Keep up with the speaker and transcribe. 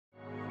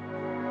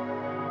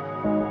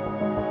Hi,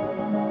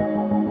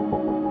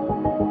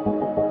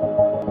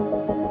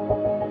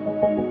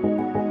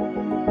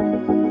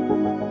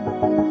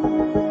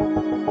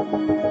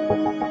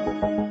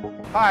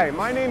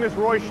 my name is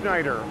Roy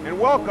Schneider, and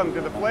welcome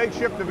to the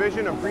flagship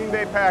division of Green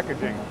Bay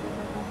Packaging.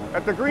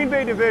 At the Green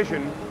Bay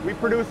division, we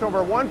produce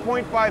over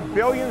 1.5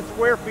 billion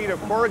square feet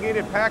of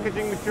corrugated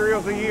packaging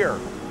materials a year,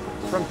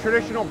 from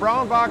traditional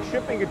brown box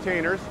shipping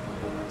containers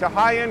to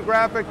high-end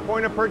graphic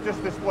point-of-purchase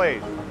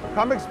displays.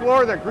 Come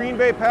explore the Green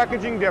Bay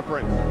packaging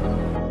difference.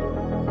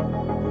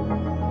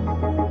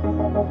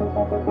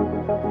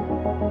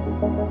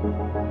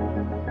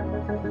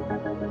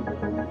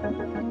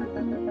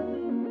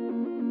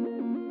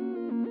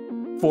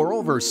 For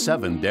over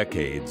 7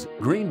 decades,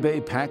 Green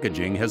Bay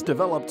Packaging has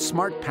developed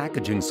smart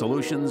packaging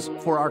solutions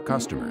for our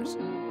customers.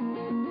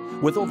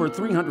 With over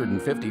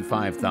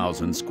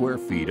 355,000 square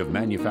feet of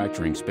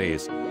manufacturing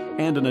space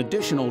and an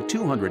additional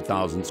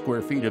 200,000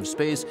 square feet of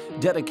space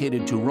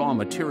dedicated to raw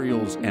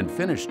materials and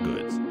finished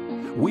goods,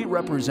 we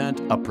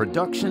represent a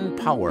production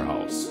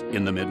powerhouse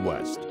in the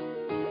Midwest.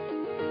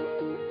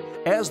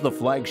 As the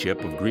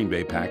flagship of Green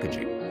Bay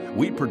Packaging,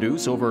 we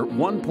produce over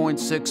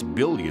 1.6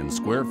 billion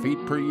square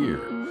feet per year,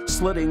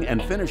 slitting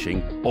and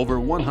finishing over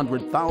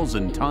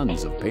 100,000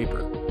 tons of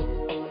paper.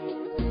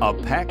 A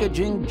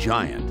packaging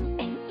giant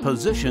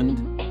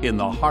positioned in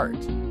the heart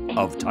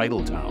of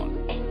Titletown.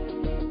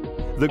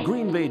 The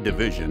Green Bay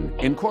division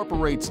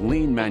incorporates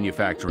lean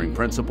manufacturing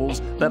principles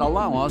that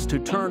allow us to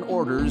turn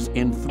orders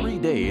in 3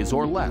 days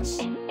or less.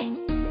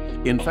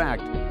 In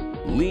fact,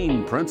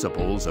 lean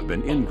principles have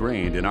been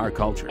ingrained in our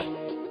culture.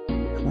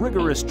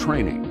 Rigorous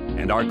training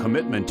and our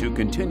commitment to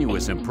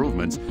continuous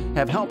improvements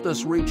have helped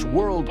us reach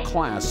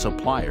world-class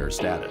supplier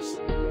status.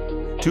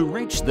 To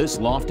reach this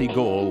lofty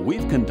goal,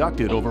 we've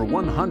conducted over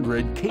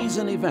 100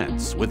 Kaizen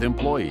events with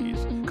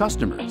employees,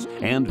 customers,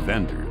 and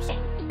vendors.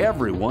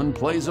 Everyone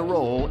plays a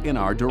role in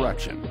our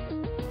direction.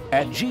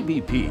 At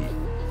GBP,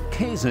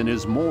 Kaizen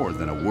is more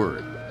than a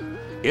word.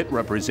 It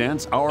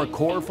represents our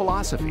core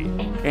philosophy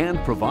and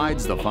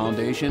provides the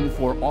foundation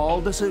for all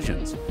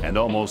decisions and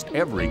almost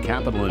every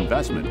capital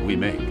investment we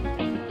make.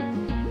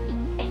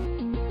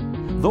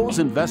 Those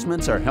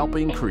investments are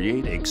helping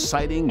create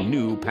exciting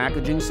new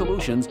packaging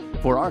solutions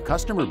for our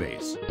customer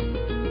base.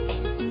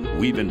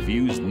 We've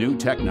infused new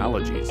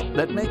technologies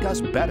that make us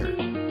better,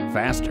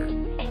 faster,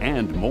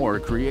 and more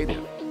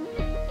creative.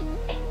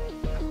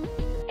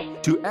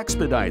 To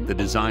expedite the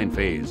design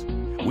phase,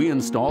 we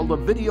installed a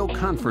video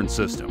conference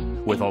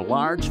system with a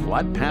large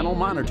flat panel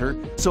monitor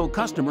so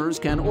customers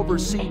can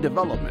oversee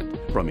development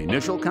from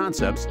initial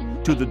concepts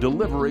to the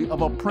delivery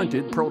of a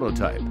printed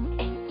prototype.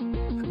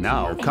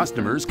 Now,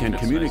 customers can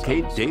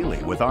communicate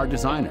daily with our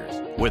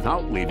designers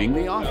without leaving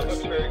the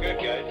office.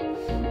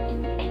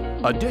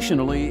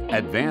 Additionally,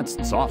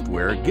 advanced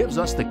software gives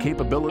us the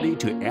capability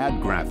to add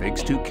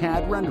graphics to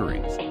CAD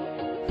renderings.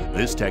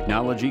 This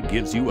technology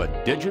gives you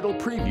a digital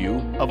preview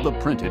of the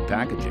printed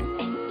packaging.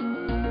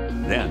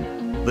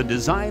 Then, the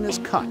design is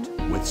cut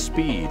with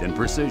speed and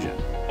precision,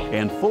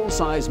 and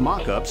full-size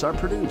mock-ups are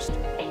produced.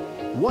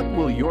 What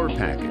will your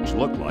package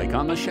look like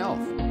on the shelf?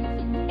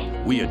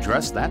 We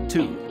address that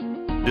too.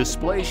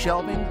 Display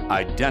shelving,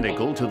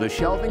 identical to the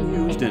shelving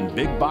used in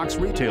big box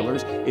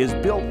retailers, is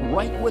built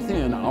right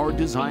within our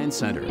design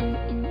center.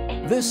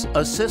 This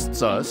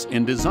assists us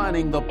in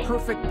designing the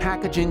perfect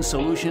packaging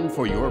solution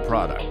for your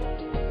product.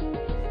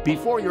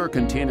 Before your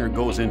container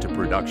goes into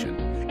production,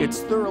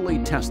 it's thoroughly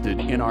tested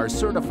in our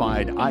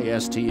certified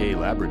ISTA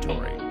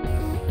laboratory.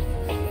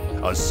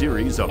 A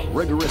series of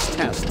rigorous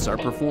tests are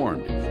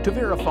performed to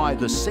verify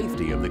the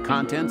safety of the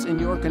contents in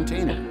your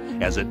container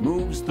as it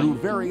moves through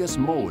various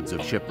modes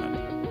of shipment.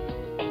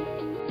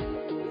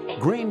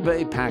 Green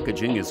Bay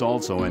Packaging is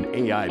also an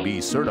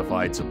AIB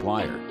certified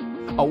supplier,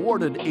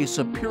 awarded a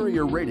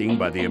superior rating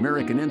by the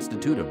American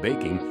Institute of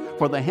Baking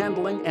for the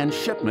handling and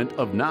shipment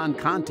of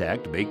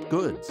non-contact baked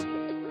goods.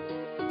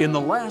 In the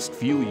last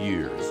few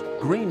years,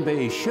 Green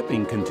Bay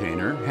Shipping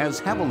Container has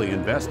heavily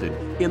invested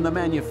in the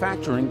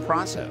manufacturing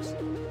process.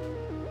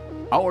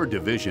 Our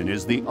division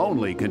is the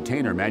only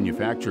container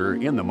manufacturer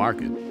in the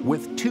market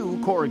with 2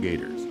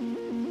 corrugators.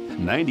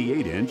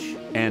 98-inch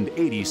and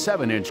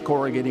 87-inch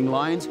corrugating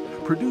lines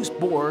produce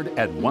board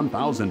at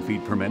 1,000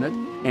 feet per minute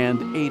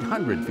and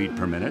 800 feet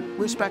per minute,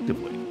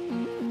 respectively.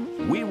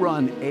 We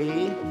run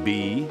A,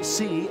 B,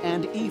 C,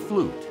 and E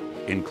flute,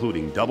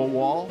 including double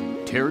wall,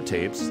 tear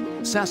tapes,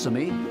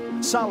 sesame,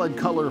 solid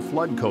color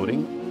flood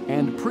coating,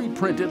 and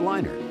pre-printed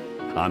liner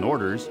on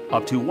orders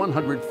up to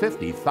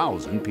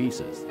 150,000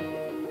 pieces.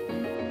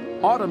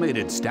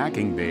 Automated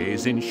stacking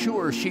bays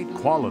ensure sheet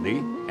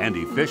quality and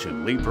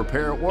efficiently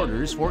prepare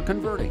orders for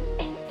converting.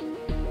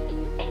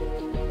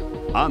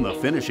 On the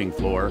finishing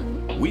floor,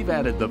 we've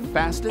added the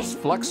fastest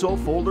flexo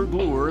folder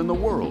gluer in the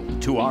world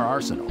to our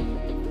arsenal.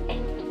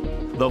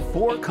 The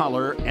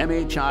 4-color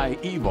MHI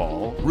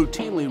EVOL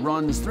routinely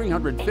runs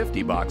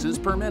 350 boxes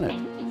per minute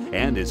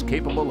and is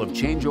capable of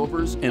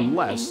changeovers in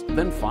less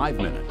than 5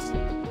 minutes.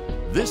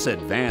 This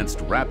advanced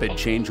rapid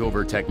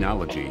changeover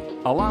technology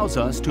allows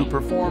us to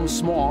perform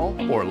small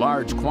or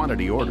large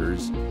quantity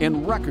orders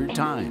in record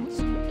times.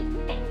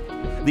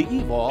 The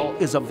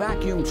EVOL is a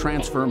vacuum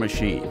transfer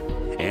machine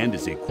and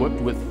is equipped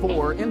with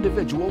 4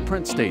 individual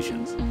print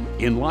stations,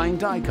 inline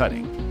die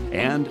cutting,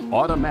 and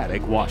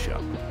automatic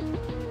wash-up.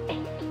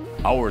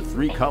 Our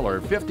 3-color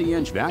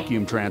 50-inch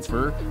vacuum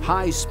transfer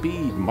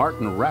high-speed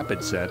Martin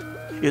Rapid Set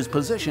is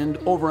positioned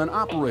over an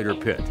operator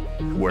pit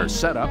where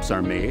setups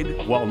are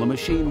made while the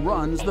machine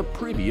runs the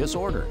previous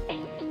order.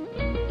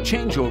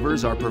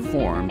 Changeovers are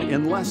performed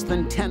in less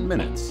than 10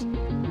 minutes.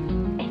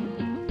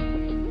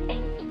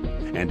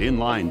 And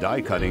inline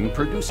die cutting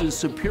produces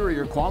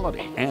superior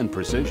quality and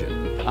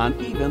precision on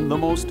even the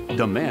most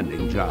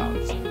demanding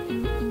jobs.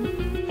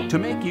 To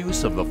make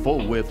use of the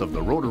full width of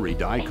the rotary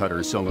die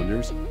cutter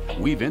cylinders,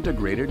 we've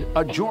integrated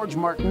a George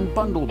Martin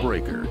bundle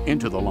breaker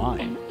into the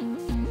line.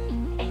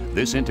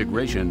 This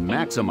integration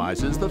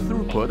maximizes the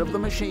throughput of the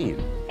machine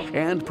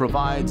and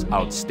provides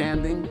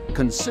outstanding,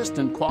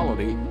 consistent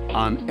quality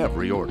on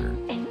every order.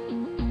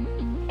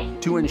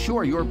 To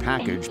ensure your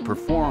package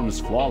performs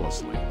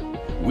flawlessly,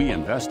 we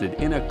invested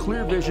in a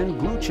ClearVision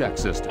glue check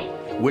system,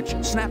 which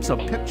snaps a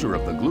picture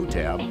of the glue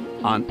tab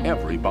on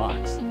every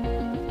box.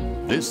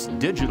 This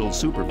digital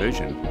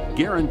supervision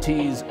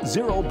guarantees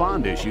 0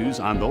 bond issues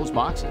on those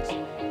boxes.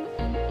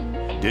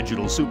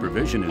 Digital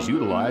supervision is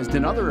utilized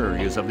in other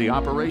areas of the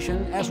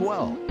operation as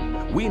well.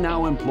 We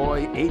now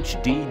employ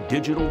HD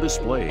digital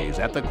displays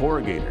at the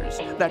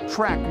corrugators that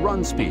track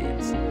run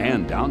speeds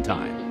and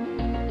downtime.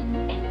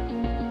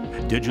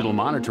 Digital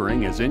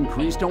monitoring has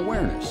increased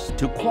awareness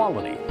to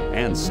quality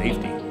and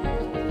safety.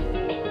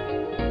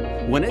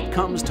 When it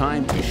comes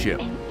time to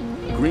ship,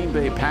 Green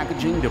Bay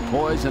Packaging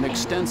deploys an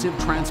extensive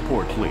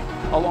transport fleet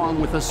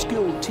along with a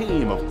skilled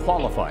team of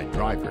qualified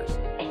drivers.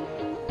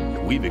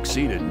 We've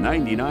exceeded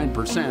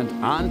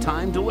 99%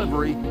 on-time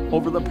delivery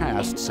over the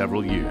past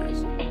several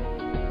years.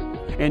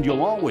 And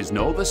you'll always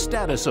know the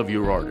status of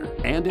your order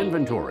and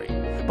inventory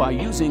by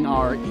using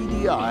our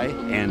EDI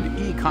and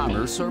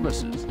e-commerce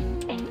services.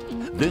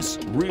 This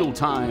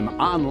real-time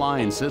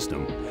online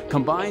system,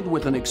 combined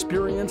with an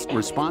experienced,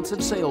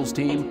 responsive sales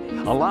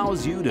team,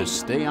 allows you to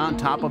stay on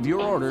top of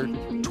your order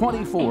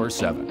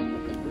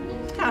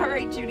 24/7. All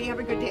right, Judy, have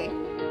a good day.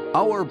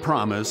 Our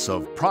promise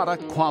of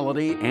product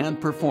quality and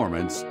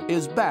performance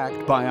is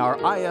backed by our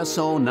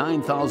ISO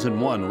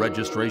 9001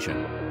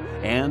 registration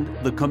and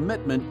the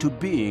commitment to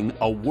being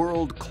a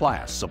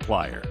world-class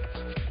supplier.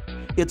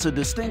 It's a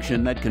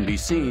distinction that can be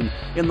seen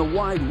in the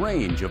wide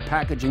range of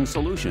packaging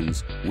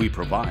solutions we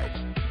provide.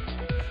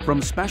 From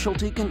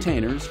specialty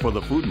containers for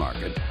the food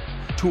market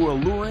to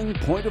alluring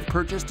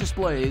point-of-purchase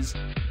displays,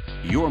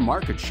 your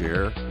market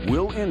share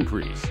will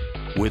increase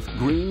with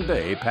Green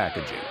Bay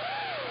Packaging.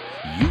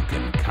 You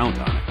can count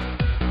on it.